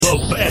The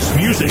best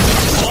music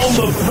on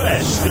the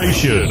best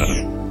station.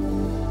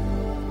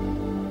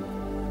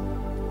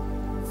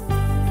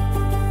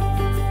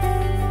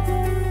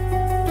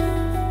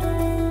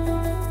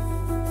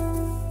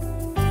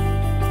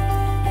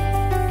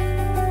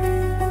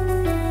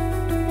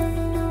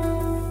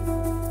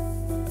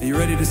 Are you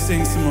ready to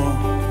sing some more?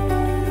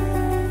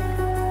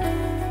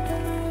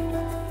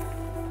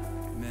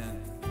 Amen.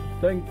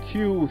 Thank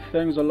you.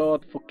 Thanks a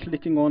lot for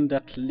clicking on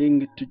that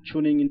link to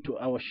tuning into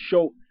our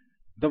show,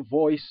 The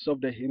Voice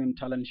of the Hidden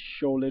Talent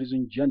Show. Ladies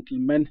and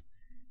gentlemen,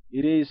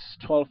 it is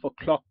 12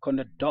 o'clock on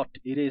the dot.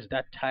 It is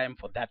that time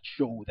for that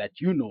show that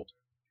you know.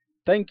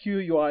 Thank you.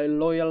 You are a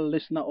loyal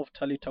listener of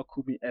Talita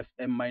Kubi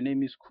FM. My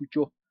name is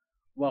Kujo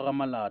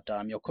Waramalata.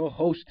 I'm your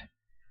co-host,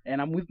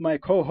 and I'm with my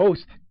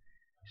co-host,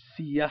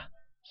 Sia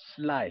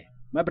Sly.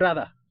 My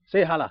brother,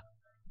 say hala.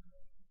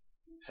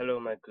 Hello,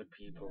 my good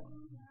people.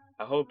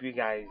 I hope you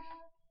guys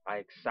are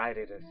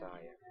excited as I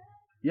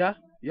am.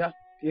 Yeah,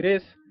 it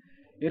is.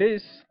 It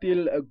is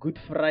still a Good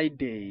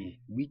Friday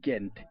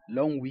weekend,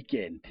 long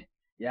weekend.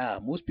 Yeah,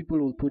 most people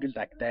will put it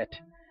like that.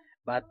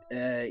 But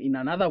in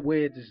another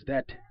words, is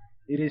that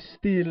it is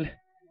still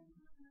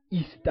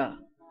Easter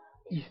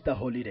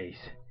holidays.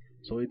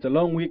 So it's a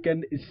long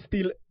weekend. It's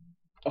still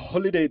a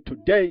holiday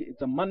today.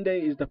 It's a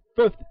Monday. It's the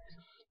 5th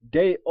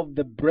day of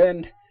the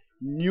brand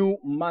new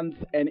month,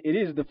 and it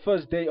is the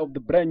first day of the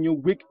brand new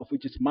week, of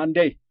which is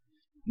Monday.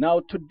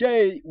 Now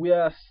today we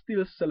are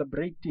still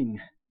celebrating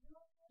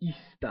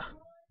Easter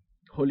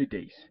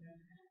holidays.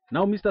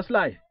 Now, Mr.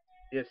 Sly,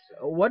 Yes.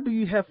 what do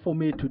you have for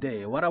me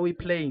today? What are we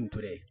playing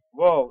today?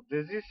 Well,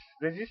 there's this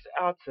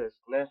artist,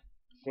 ne,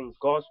 sings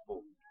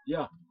gospel.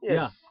 Yeah.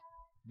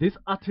 This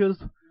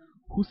artist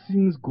who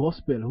sings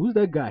gospel, who's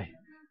that guy?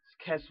 It's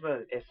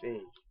Caswell S.A.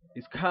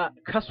 It's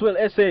Caswell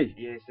S.A.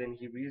 Yes, and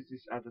he released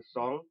this other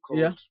song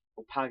called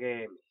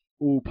Upageme.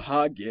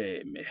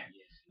 Upageme.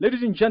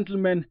 Ladies and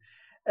gentlemen,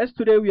 as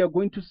today we are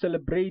going to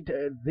celebrate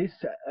this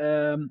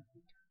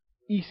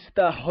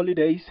Easter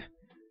holidays,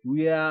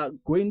 we are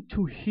going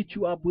to hit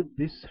you up with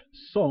these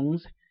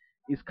songs.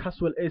 It's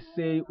Caswell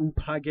S.A.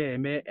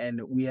 Upageme,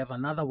 and we have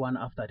another one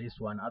after this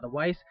one.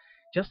 Otherwise,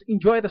 just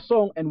enjoy the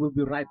song and we'll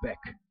be right back.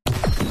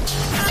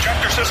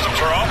 Check your systems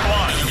are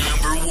offline.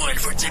 Number one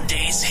for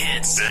today's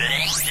hits.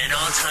 An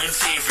all-time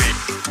favorite.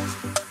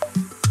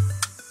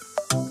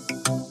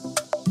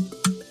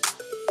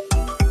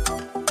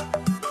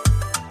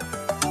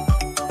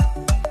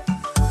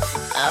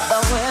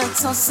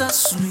 Abawethu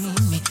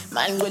saswini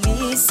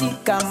mangolisi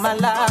kama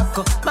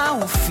lako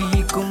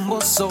maufika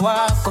umbuso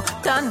wako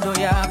tando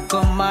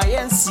yako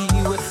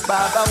mayensiwe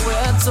baba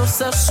wethu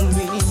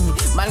saswini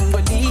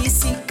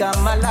mangolisi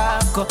kama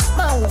lako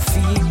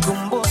maufika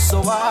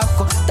umbuso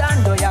wako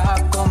tando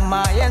yako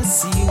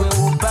mayensiwe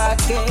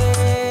upake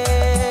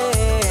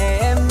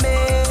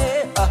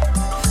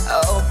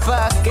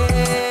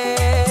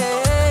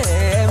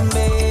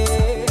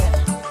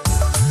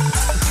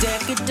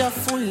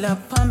Tafula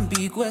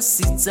phambi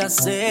kwesitha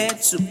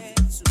sethu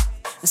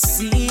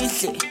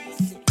sihle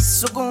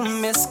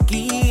sukume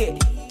skiye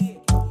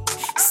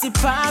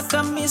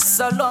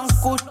siphakamisa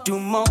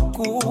lonkudumo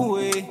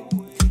kuwe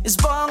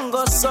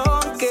isibongo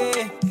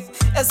sonke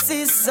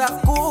esisa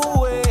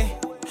kuwe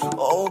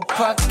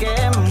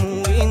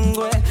uphakeme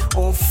uyingwe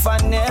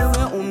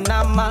ufanelwe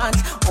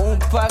unamandla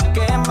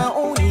uphakeme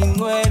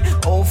uyingwe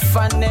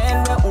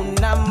ufanelwe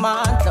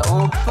unamandla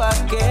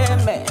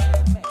uphakeme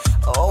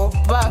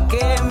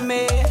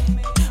Opakeme,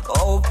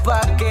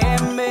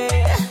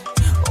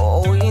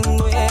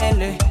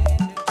 oyingwele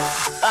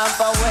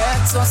Baba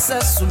wethu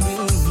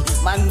sesulwini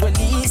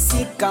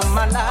mandwelisi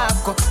kama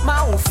lako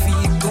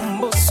maufika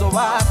umbuso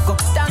wako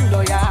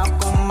tando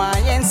yako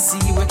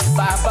mayensiwe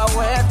Baba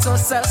wethu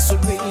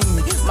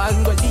sesulwini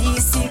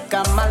mandwelisi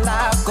kama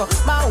lako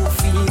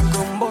maufika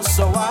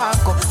umbuso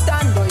wako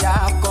tando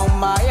yako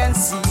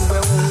mayensiwe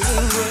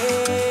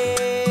uyingwele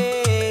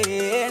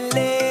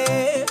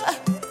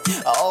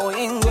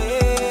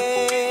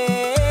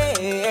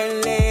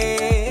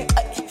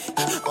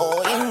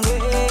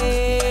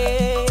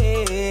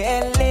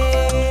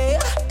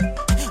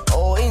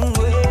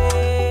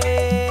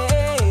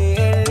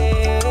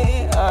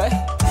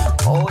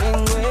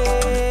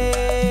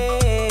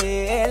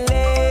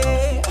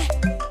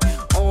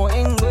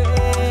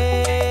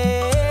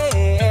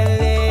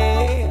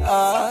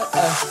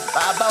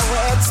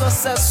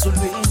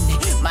Sesulwini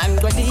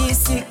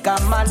mandwelisi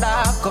kama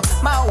lako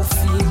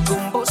maufika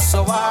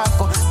umbuso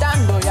wako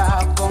tando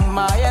yako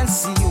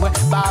mayensiwe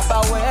Baba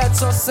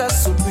wethu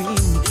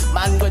sesulwini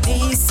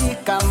mandwelisi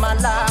kama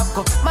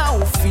lako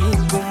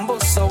maufika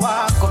umbuso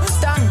wako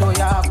tando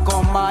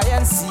yako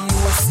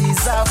mayensiwe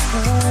siza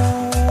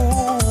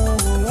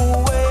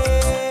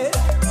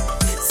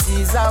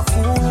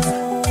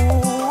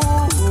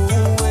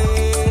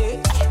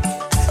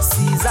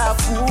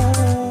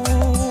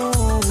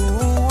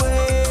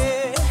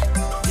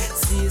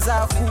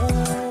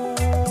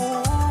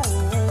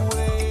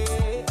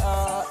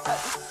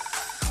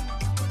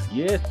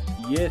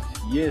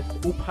Yes,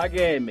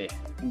 Uphakeme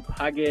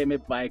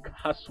by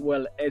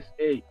Caswell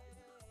S.A.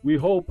 we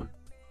hope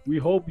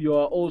you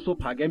are also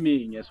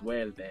pagaming as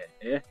well there.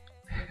 Eh?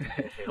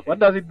 What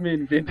does it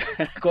mean, Mfethu?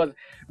 Because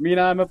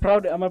I'm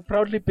a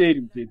proudly paid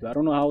Mfethu. I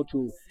don't know how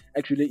to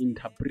actually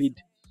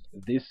interpret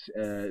this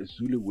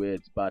Zulu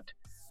words, but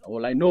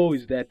all I know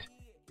is that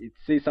it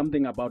says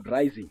something about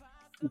rising.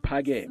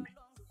 Upageme.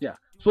 Yeah.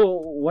 So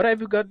what have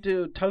you got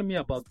to tell me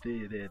about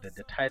the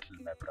title,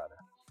 my brother?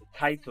 The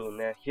title,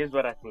 now, here's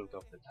what I think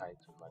of the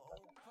title, my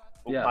brother.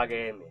 Yeah.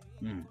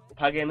 Upageme.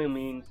 Upageme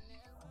means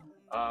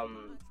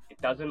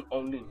it doesn't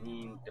only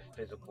mean the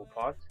physical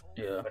part,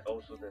 but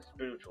also the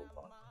spiritual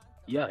part.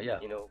 Yeah.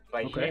 You know,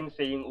 by him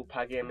saying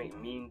upageme, it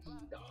means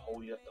the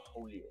holy of the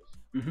holiest.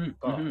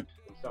 God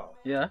himself.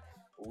 Yeah.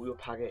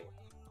 Upageme.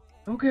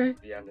 Okay.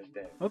 Do you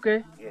understand?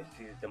 Okay. Yes,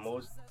 he's the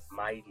most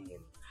mighty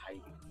and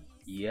highly.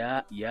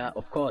 Yeah,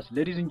 of course.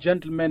 Ladies and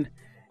gentlemen,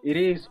 it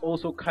is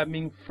also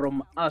coming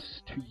from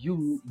us to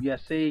you. We are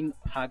saying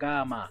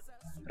Pagama,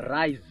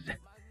 rise.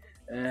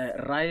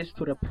 Rise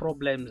to the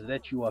problems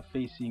that you are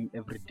facing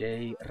every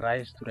day.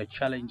 Rise to the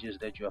challenges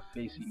that you are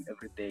facing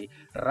every day.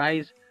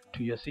 Rise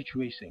to your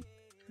situation.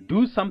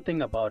 Do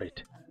something about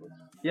it.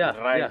 Yeah,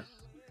 rise.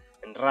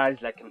 And rise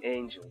like an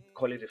angel.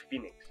 Call it a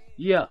phoenix.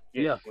 Yeah,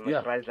 you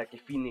must rise like a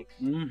phoenix.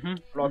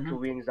 Float your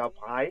wings up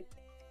high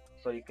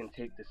so you can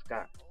take the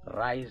sky.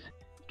 Rise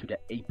to the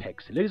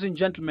apex. Ladies and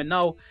gentlemen,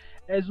 now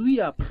as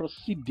we are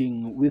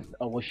proceeding with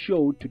our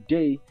show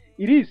today,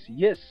 it is,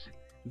 yes,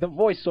 the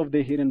voice of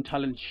the Hidden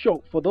Talent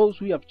Show. For those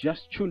who have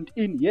just tuned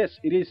in, yes,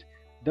 it is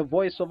the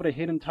voice of the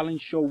Hidden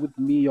Talent Show with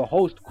me, your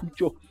host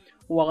Kucho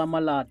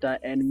Wagamalata,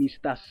 and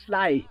Mr.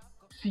 Sly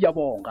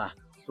Siyabonga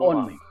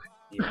on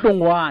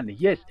Hlongwane.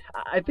 Yes,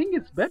 I think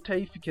it's better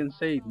if you can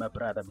say it, my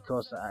brother,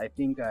 because I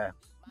think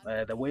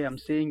the way I'm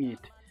saying it,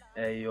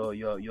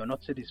 you're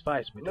not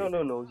satisfied with it.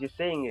 No, you're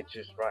saying it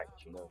just right,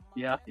 you know.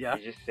 Yeah.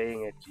 You're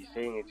saying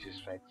it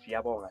just right.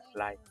 Siyabonga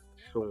Sly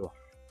Hlongwane.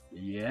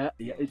 Yeah,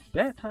 it's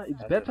better.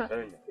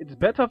 It's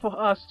better for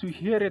us to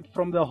hear it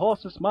from the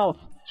horse's mouth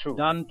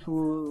than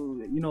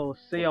to,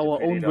 say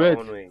our own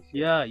words.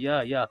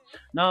 Yeah.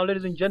 Now,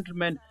 ladies and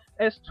gentlemen,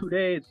 as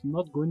today it's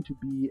not going to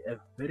be a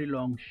very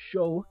long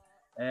show,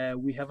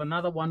 we have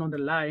another one on the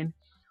line,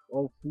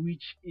 of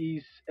which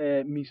is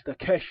Mr.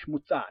 Cash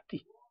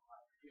Mutsati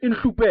in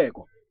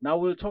Hlupeko. Now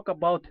we'll talk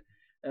about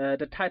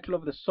the title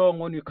of the song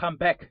when you come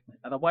back.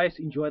 Otherwise,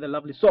 enjoy the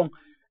lovely song,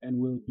 and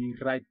we'll be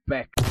right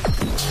back.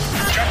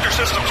 Tractor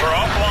systems are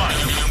offline.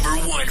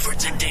 Number one for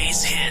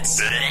today's hits.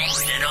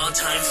 An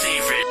all-time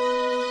favorite.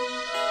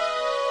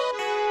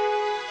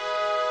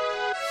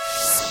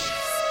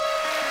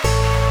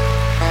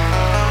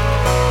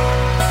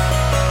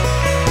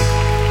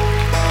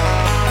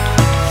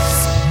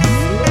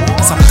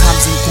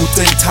 Sometimes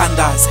ngikude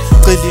ngithandaze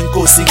cela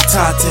inkosi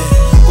ngithathe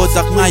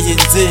kodwa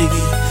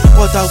kungayenzeki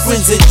kodwa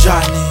kwenze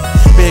njani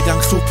beka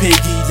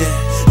ngihluphekile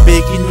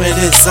beka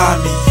inwele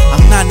zami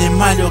anginane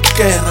imali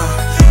yokukera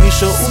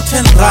ngisho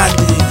u10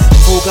 rand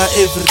vuka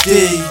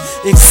everyday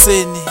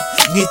ekseni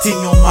ngithi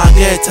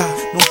ngiyomaketha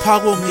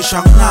nomphako ngisho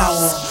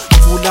anginawo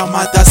vula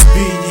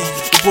amadasbini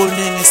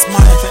ubone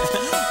ngesimanje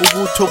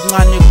ukuthi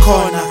okuncane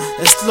khona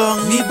as long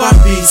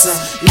ngibambisa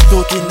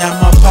idoti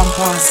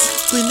namaphampasi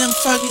gcine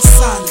ngifaka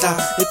isandla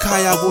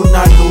ekhaya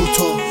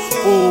kunalutho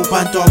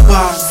bantu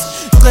abami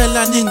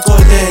cela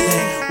ningcolele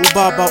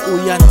ubaba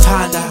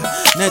uyanthanda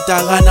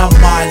nedakana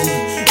mali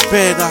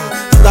bheka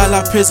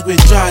hlala phezu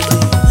kwetshali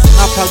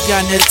ngapha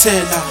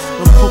kuyanethela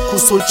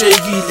nomkhukhuso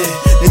utshekile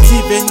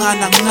nethibe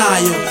encane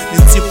anginayo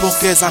nensipho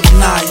ngeza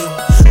anginayo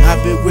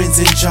ngabe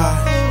kwenze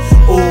njani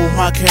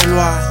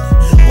makhelwane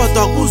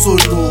kodwa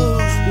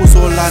kuzolunga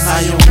uzola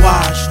nayo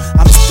washo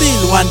I'm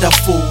still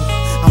wonderful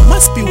I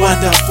must be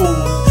wonderful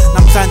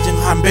namhlanje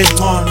ngihambe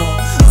ngcono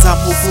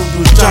zama ufunda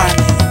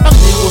utshani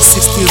angiko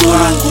 60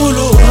 rand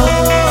nkulu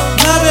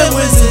ngabe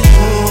kwenze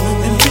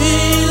njani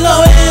impilo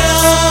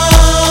yami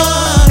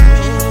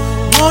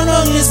ngcono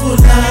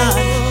ngizibona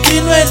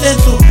inwele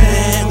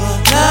nhlupheko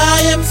la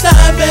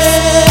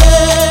emhlabeni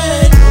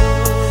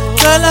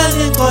cala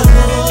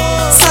ninkono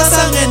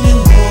sasa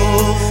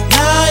ngeningo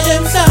la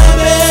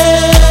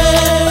emhlabeni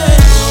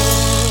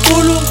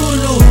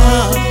uNkulunkulu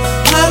wami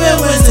ngabe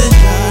wenze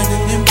njani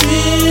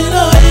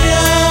ngempilo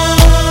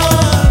yami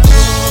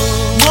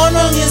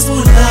ngcono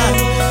ngizibona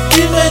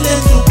inwele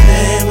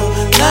nhlupheko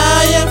la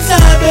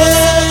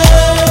emhlabeni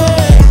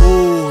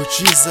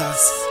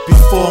Jesus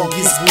before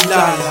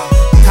ngizibulala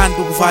thanda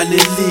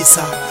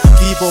ukuvalelisa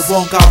kibo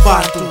bonke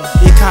abantu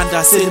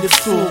ikhanda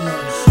selibhlungu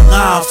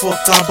ngafo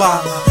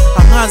cabanga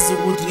angazi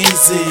ukuthi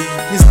ngenzeni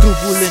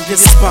ngisidubule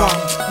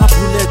ngesibhamu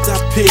mabuleta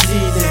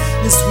phelile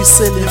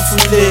nisiwisele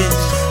emfuleni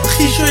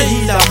khishwe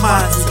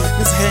yilamanzi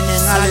nizihenge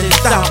ngale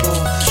ntambo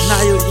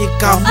nayo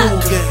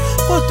igamuke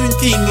kodwa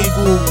inkingi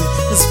kuwe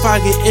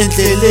nisifake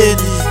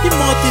endleleni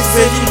imoto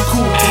ivele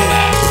ikhuphe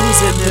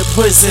uze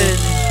nepoison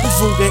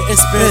uvuke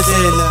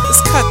esibhedlela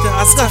isikhathi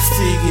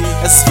asikafiki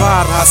as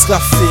far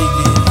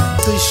asikafiki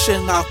cishe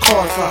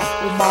ngakhohlwa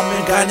umama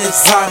ingane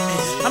zami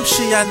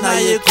amshiya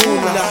naye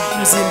gula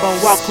umzimba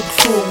wakho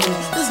ubuhlungu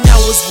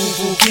izinyawo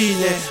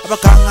zivuvukile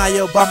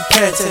abagangayo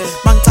bamphethe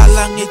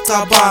mangicala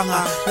ngicabanga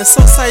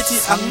ne-society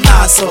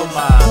anginaso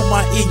uma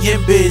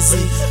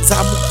inyembezi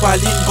zama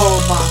ukubhala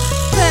ingoma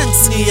thanks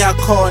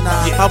ngiyakhona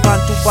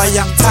abantu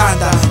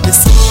bayangithanda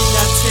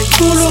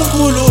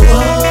Nkulunkulu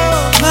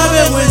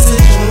ngabe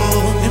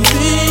kwenzenjani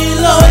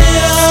impilo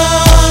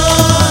yami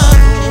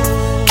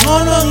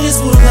ngono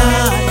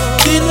ngizibulala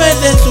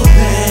nginwele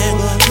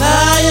nhlupheko la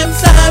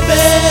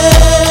emhlabeni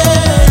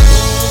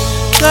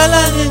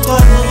cala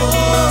ningcono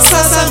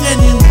sasa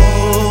ngeningco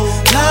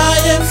la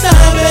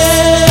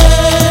emhlabeni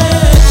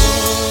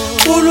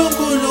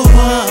Nkulunkulu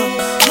wami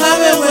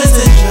ngabe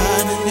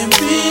kwenzenjani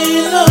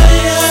impilo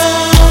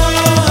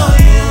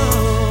yami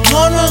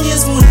ngono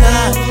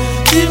ngizibulala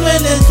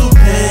nginwele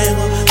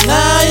nhlupheko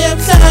la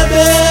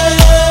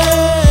emhlabeni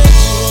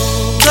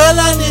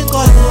cala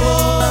ningcono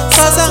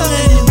sasa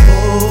ngeningco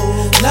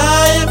la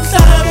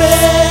emhlabeni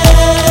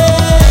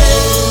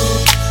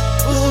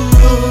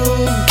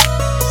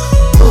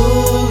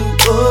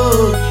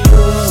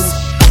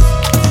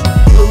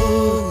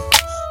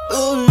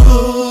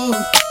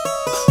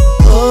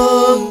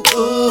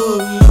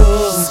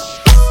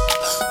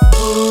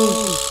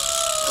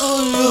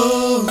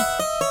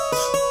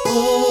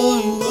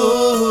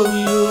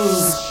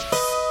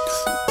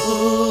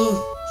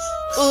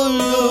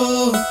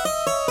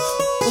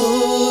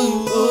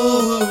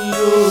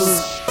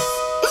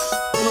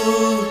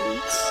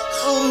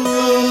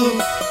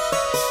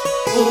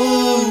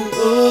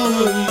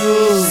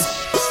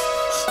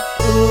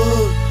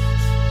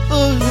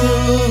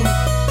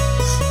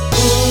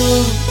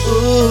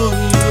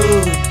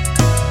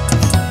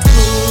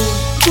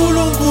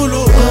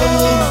Nkulunkulu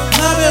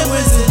ngabe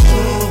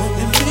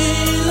kwenzenjani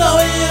impilo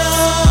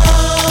yami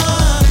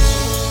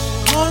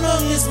ngono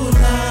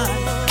ngizibulala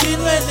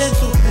nginwele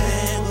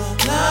nhlupheko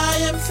la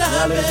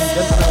emhlabeni Ladies and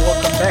gentlemen,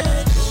 welcome back.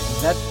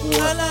 That was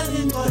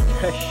Mr.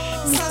 Cash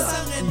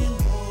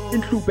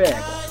in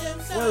Hlubeko.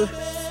 Well,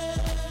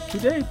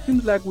 today it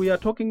seems like we are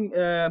talking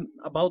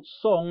about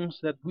songs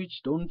that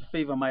which don't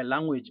favor my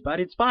language, but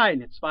it's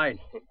fine. It's fine.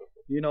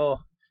 You know,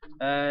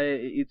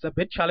 it's a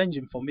bit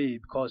challenging for me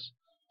because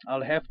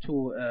I'll have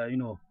to,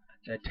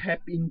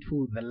 tap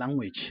into the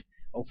language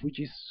of which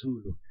is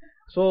Zulu.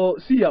 So,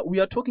 see, we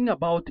are talking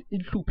about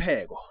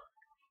Inhlupeko.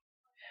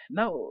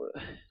 Now,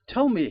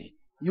 tell me,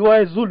 you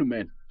are a Zulu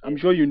man. I'm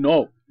sure you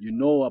know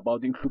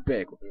about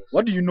Inhlupeko.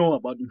 What do you know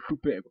about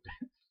Inhlupeko?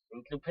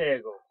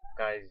 Inhlupeko,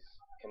 guys,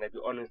 can I be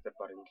honest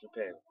about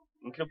Inhlupeko?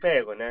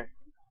 Inhlupeko, ne?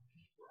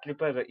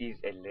 Inhlupeko is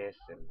a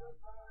lesson.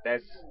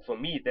 For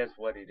me, that's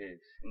what it is.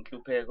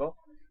 Inhlupeko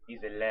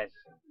is a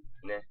lesson,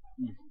 ne?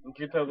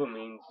 Inhlupeko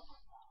means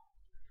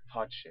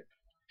hardship.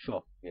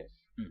 Sure. Yes.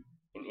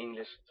 In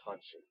English, it's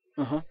hardship.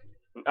 Uh-huh.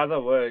 In other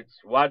words,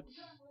 what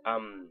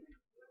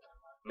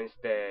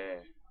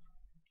Mr.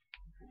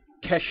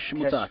 Cash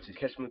Mutati.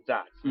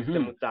 Mr.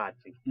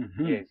 Mutati.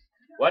 Yes.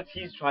 What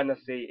he's trying to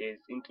say is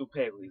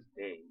Inhlupeko is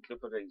there.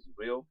 Inhlupeko is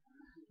real.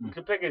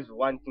 Inhlupeko is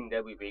one thing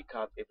that we wake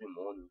up every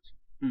morning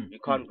to. You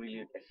can't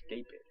really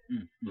escape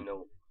it, you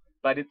know.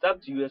 But it's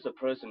up to you as a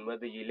person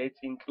whether you let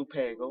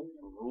Inhlupeko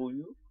rule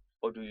you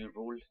or do you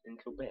rule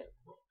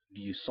Inhlupeko.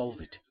 Do you solve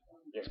it?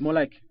 Yes. It's more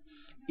like,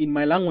 in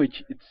my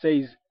language, it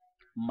says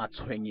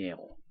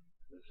Matshwenyego.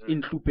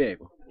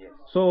 Inhlupeko. Yes.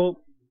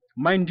 So,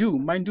 mind you,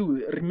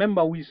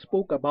 remember we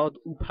spoke about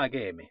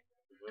Uphakeme.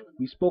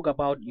 We spoke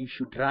about you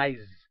should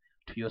rise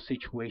to your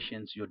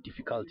situations, your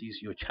difficulties,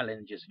 your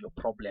challenges, your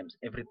problems,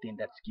 everything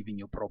that's giving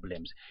you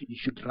problems. You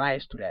should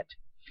rise to that.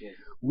 Yes.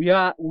 We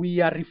are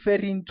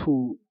referring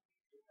to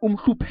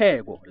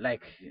umhlupeko,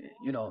 like,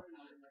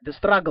 the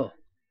struggle.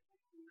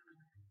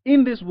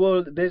 In this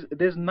world,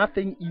 there's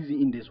nothing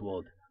easy in this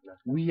world.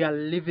 We are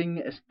living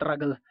a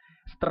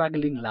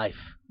struggling life.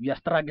 We are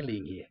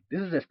struggling here.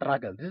 This is a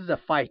struggle. This is a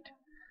fight.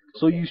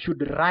 So you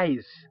should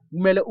rise.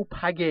 Kumele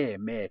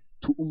uphakeme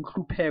to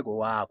umhlupheko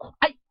wakho.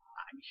 Ay,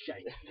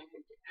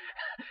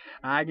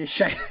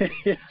 angishaye.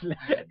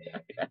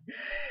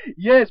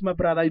 Yes, my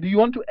brother. Do you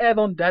want to add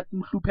on that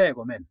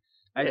umhlupheko, man?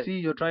 I Yes. see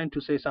you're trying to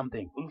say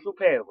something.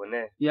 Umhlupheko,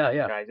 ne?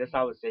 Yeah. Guys, that's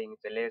how I was saying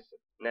it's a lesson,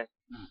 ne?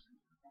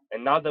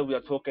 And now that we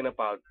are talking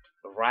about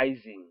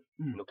rising,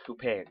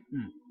 Nokhlupeko,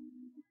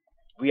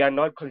 we are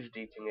not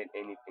contradicting it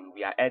anything.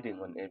 We are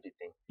adding on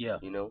everything. Yeah.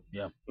 You know?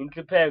 Yeah.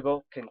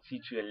 Inhlupeko can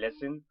teach you a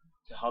lesson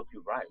to help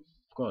you rise.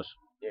 Of course.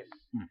 Yes.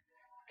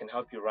 Can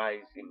help you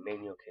rise in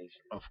many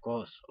occasions. Of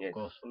course. Yes. Of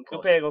course.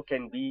 Inhlupeko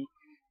can be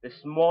the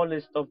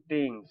smallest of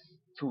things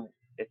to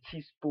a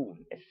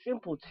teaspoon, a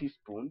simple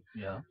teaspoon,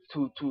 Yeah.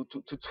 to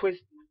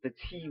twist the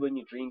tea when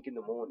you drink in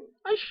the morning.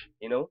 Aish.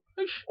 You know?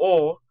 Aish.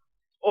 Or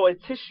a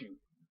tissue.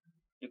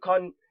 You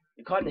can't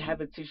You can't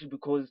have a tissue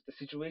because the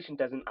situation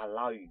doesn't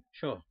allow you.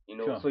 Sure. You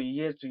know, sure. so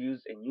you have to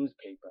use a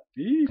newspaper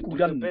Ee, to do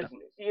the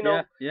business. You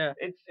know, yeah.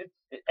 it's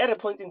at a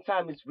point in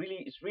time, it's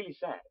really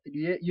sad.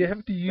 You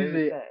have to use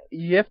very sad.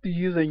 you have to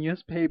use a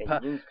newspaper,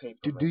 A newspaper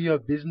to man. do your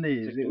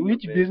business. To do your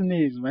Which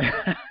business, man?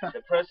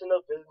 The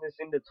personal business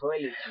in the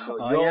toilet, you know,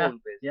 Oh, your yeah, own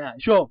business. yeah,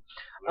 sure.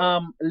 Yeah.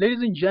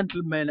 Ladies and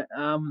gentlemen,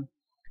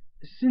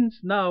 since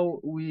now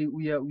we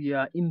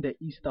are in the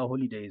Easter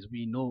holidays,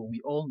 we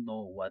all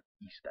know what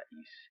Easter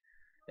is.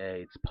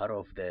 It's part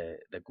of the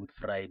Good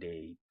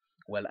Friday.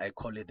 Well, I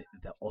call it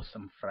the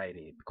Awesome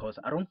Friday because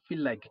I don't feel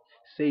like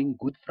saying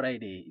Good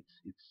Friday.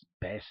 It's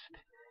best.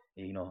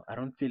 You know, I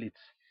don't feel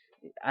it's.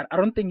 I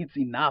don't think it's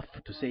enough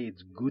to say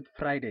it's Good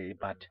Friday,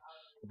 but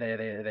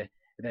the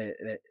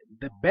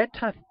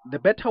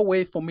better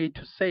way for me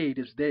to say it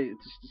is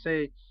to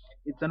say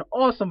it's an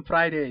awesome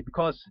Friday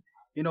because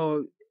you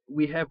know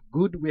we have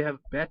good, we have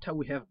better,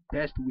 we have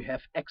best, we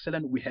have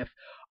excellent, we have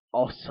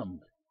awesome.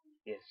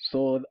 Yes.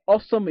 So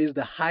awesome is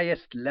the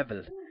highest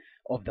level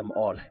of them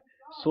all.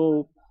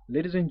 So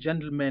ladies and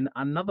gentlemen,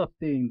 another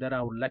thing that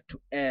I would like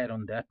to add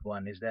on that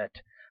one is that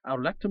I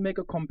would like to make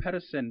a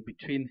comparison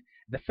between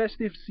the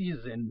festive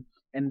season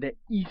and the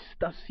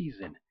Easter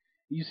season.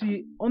 You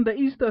see, on the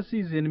Easter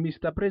season,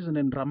 Mr.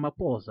 President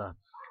Ramaphosa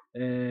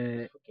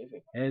Forgiving.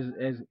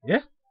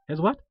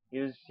 has what? He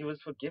was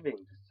forgiving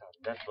this time.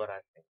 That's what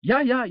I think.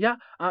 Yeah.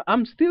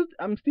 I'm still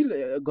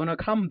gonna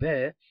come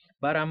there,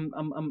 but I'm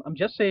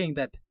just saying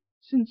that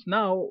since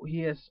now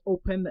he has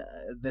opened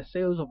the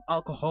sales of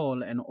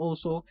alcohol and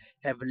also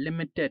have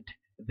limited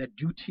the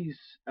duties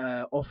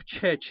of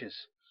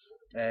churches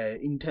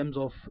in terms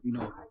of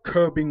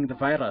curbing the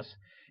virus.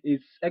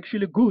 It's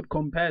actually good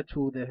compared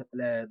to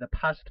the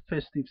past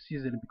festive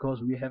season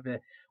because we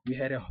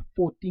had a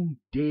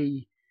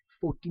 14-day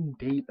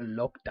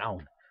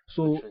lockdown.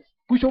 So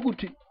kusho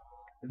ukuthi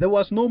there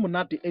was no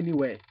monati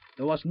anywhere.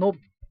 There was no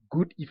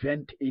good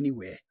event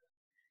anywhere.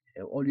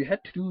 All you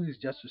had to do is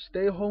just to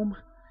stay home.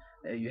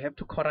 You have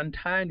to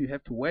quarantine. You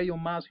have to wear your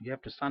mask. You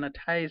have to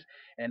sanitize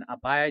and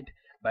abide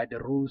by the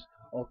rules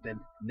of the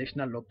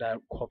national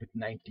lockdown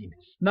COVID-19.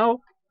 Now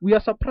we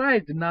are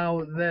surprised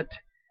now that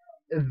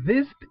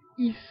this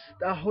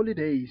Easter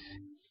holidays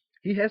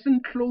he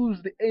hasn't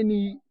closed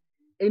any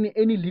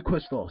liquor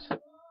stores.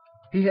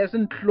 He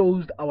hasn't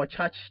closed our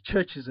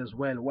churches as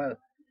well. Well,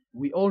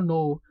 we all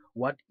know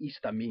what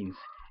Easter means.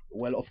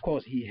 Well, of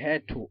course, he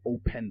had to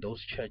open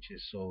those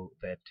churches so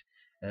that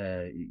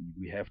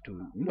we have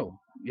to,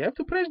 you have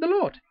to praise the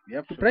Lord. You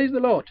have to praise the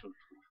Lord.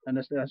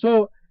 Understand?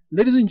 So,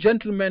 ladies and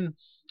gentlemen,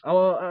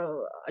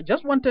 I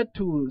just wanted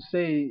to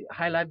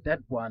highlight that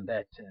one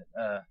that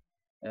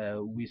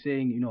we're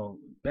saying,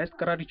 best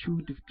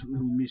gratitude to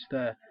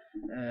Mr.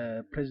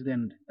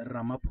 President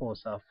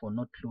Ramaphosa for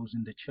not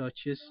closing the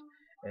churches,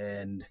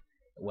 and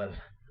well,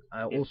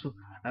 I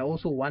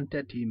also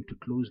wanted him to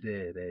close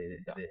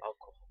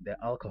the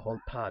alcohol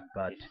part,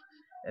 but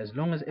as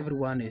long as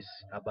everyone is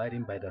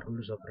abiding by the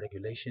rules of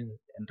regulation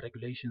and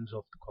regulations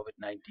of the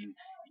COVID-19,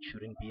 it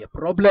shouldn't be a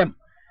problem.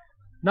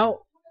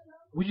 Now,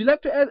 would you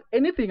like to add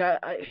anything?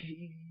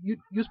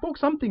 You spoke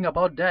something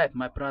about that,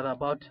 my brother,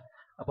 about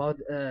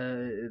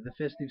the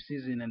festive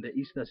season and the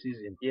Easter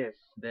season. Yes.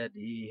 That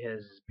he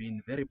has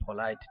been very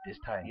polite this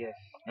time. Yes.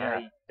 Yeah.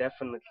 I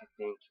definitely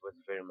think he was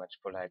very much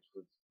polite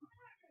with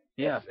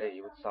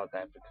with South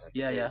Africa.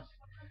 Yeah. Because,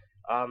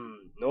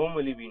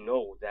 normally we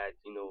know that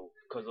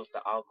because of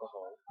the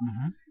alcohol,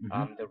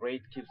 the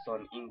rate keeps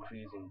on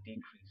increasing,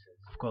 decreases.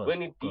 Of course.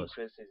 When it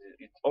decreases,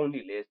 it's only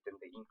less than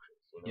the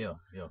increase.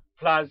 Yeah.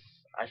 Plus,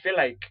 I feel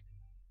like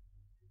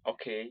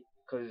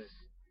because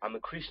I'm a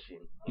Christian.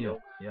 Yeah.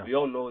 We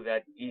all know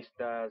that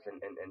Easter's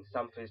and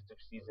some festive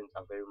seasons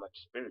are very much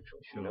spiritual.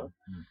 Sure.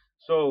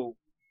 So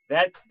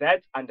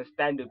that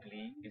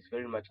understandably is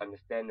very much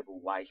understandable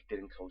why he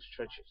didn't close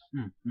churches.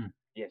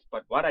 Yes,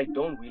 but what I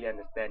don't really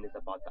understand is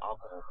about the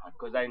alcohol part,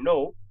 because I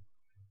know,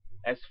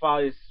 as far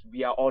as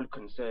we are all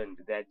concerned,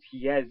 that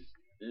he has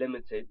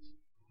limited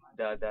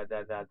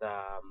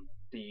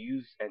the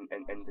use and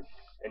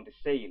the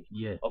sale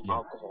of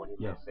alcohol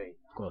in SA.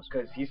 Of course.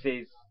 Because he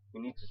says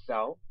we need to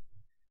sell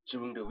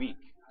during the week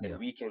and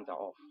weekends are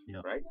off,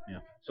 right? Yeah.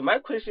 So my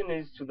question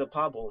is to the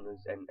pub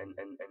owners and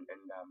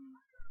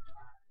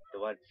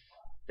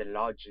the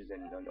lodges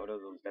and all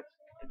of those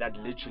that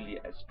literally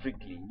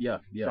strictly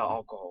sell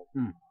alcohol.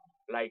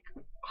 Like,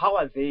 how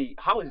is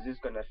this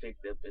gonna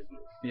affect their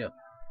business? Yeah.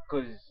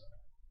 Because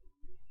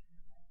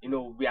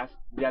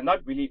we are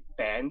not really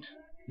banned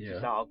to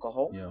sell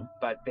alcohol,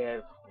 but there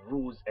are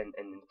rules and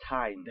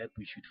time that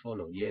we should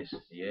follow. Yes.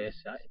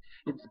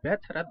 It's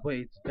better that way.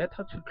 It's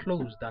better to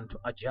close than to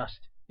adjust.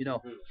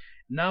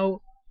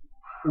 Now,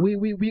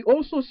 we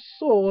also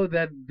saw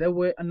that there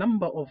were a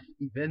number of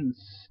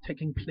events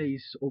taking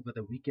place over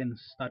the weekend,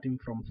 starting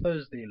from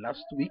Thursday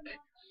last week,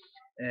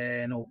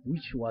 and of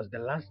which was the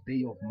last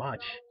day of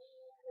March.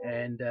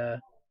 And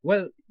it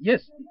wasn't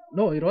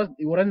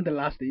the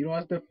last day. It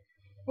was the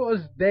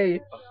first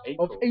day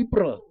of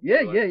April.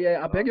 Yeah.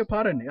 I beg your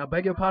pardon.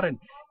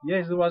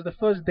 Yes, it was the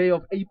first day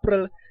of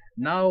April.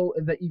 Now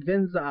the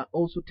events are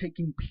also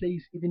taking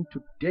place even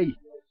today.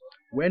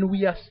 When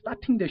we are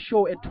starting the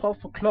show at 12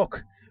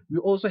 o'clock, we're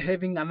also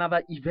having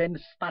another event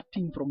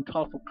starting from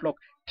 12 o'clock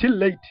till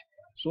late.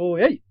 So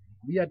hey,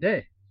 we are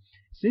there.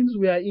 Since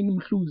we are in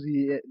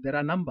Mhluzi, there are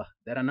a number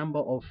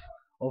of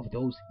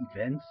those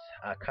events.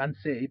 I can't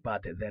say,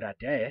 but there are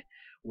there.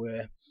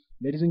 Where,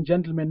 ladies and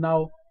gentlemen,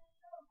 now,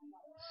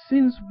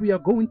 since we are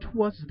going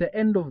towards the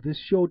end of this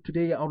show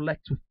today, I would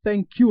like to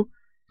thank you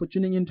for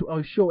tuning into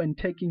our show and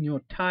taking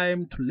your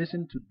time to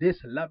listen to this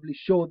lovely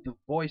show, The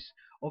Voice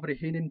of the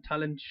Hidden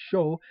Talent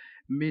Show.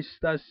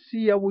 Mr.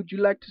 Sia, would you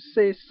like to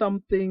say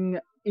something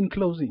in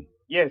closing?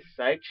 Yes,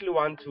 I actually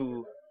want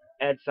to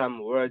add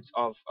some words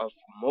of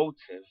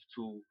motive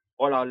to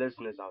all our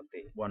listeners out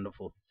there.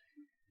 Wonderful.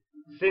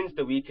 Since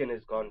the weekend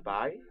has gone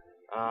by,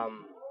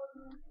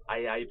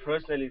 I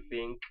personally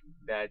think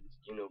that,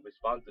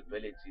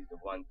 responsibility is the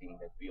one thing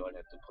that we all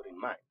have to put in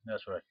mind.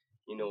 That's right.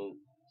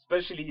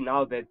 Especially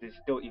now that there's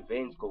still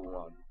events going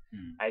on,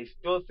 I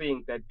still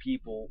think that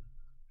people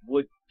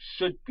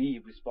should be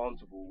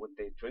responsible with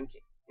their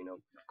drinking.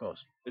 Of course.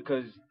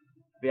 Because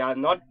there are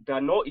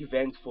no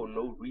events for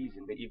no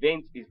reason. The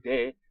event is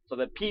there so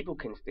that people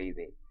can stay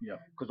there. Yeah.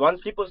 Because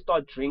once people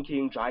start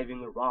drinking,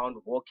 driving around,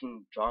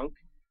 walking drunk,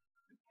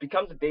 it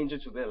becomes a danger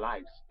to their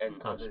lives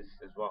and others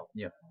as well.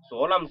 Yeah. So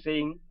all I'm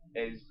saying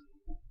is,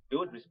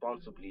 do it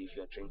responsibly if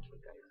you're drinking,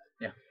 guys.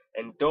 Yeah.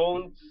 And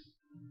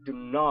do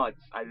not,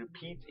 I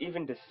repeat,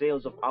 even the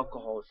sales of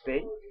alcohol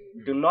say,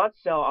 do not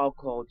sell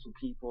alcohol to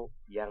people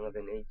younger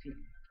than 18.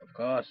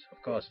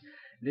 Of course.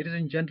 Ladies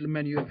and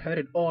gentlemen, you have heard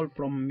it all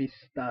from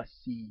Mr.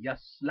 Sia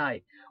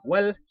Sly.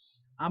 Well,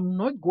 I'm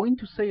not going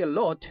to say a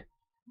lot,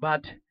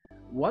 but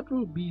what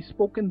will be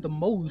spoken the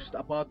most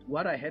about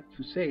what I had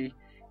to say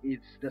is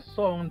the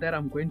song that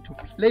I'm going to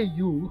play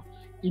you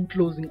in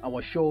closing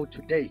our show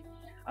today.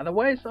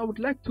 Otherwise, I would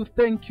like to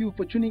thank you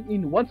for tuning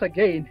in once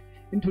again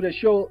into the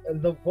show,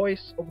 The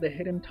Voice of the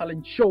Hidden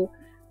Talent Show.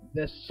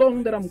 The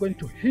song that I'm going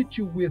to hit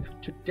you with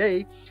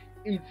today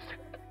is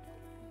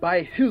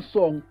by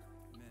Hillsong,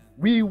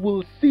 We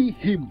Will See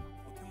Him.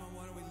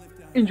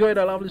 Enjoy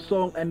the lovely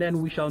song, and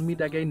then we shall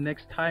meet again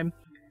next time,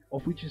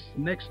 of which is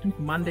next week,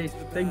 Monday,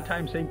 same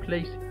time, same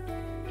place,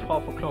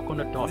 12 o'clock on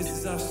the dot. This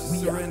is us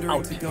We are surrendering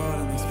out. to God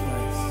in this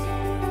place.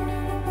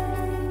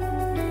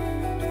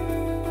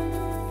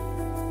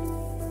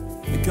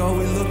 And God,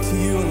 we look to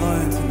you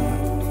alone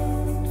tonight.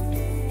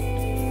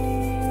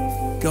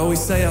 God, we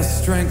say our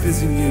strength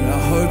is in you, our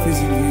hope is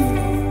in you,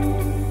 Lord.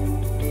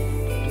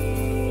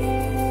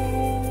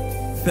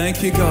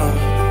 Thank you, God.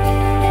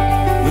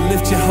 We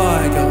lift you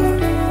high, God.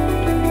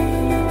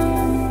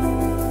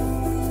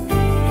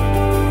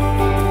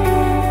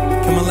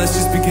 Come on, let's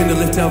just begin to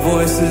lift our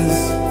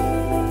voices.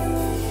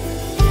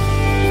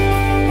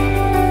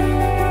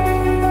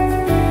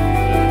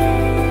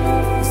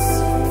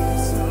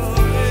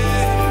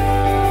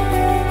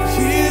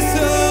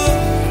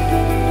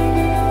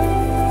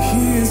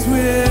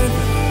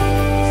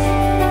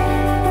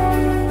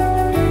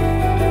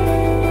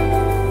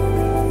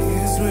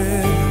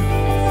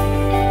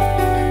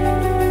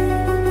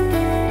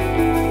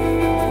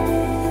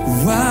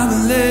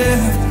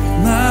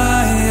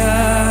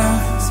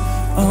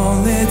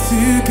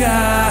 To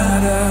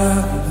God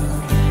alone.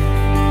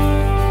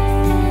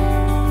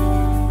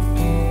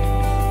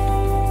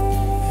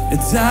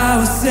 And I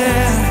will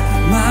set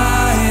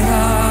my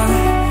heart,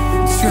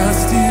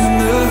 trust in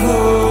the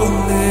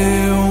Holy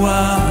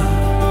One.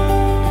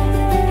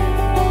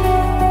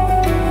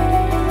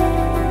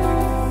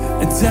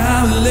 And I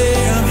will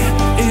live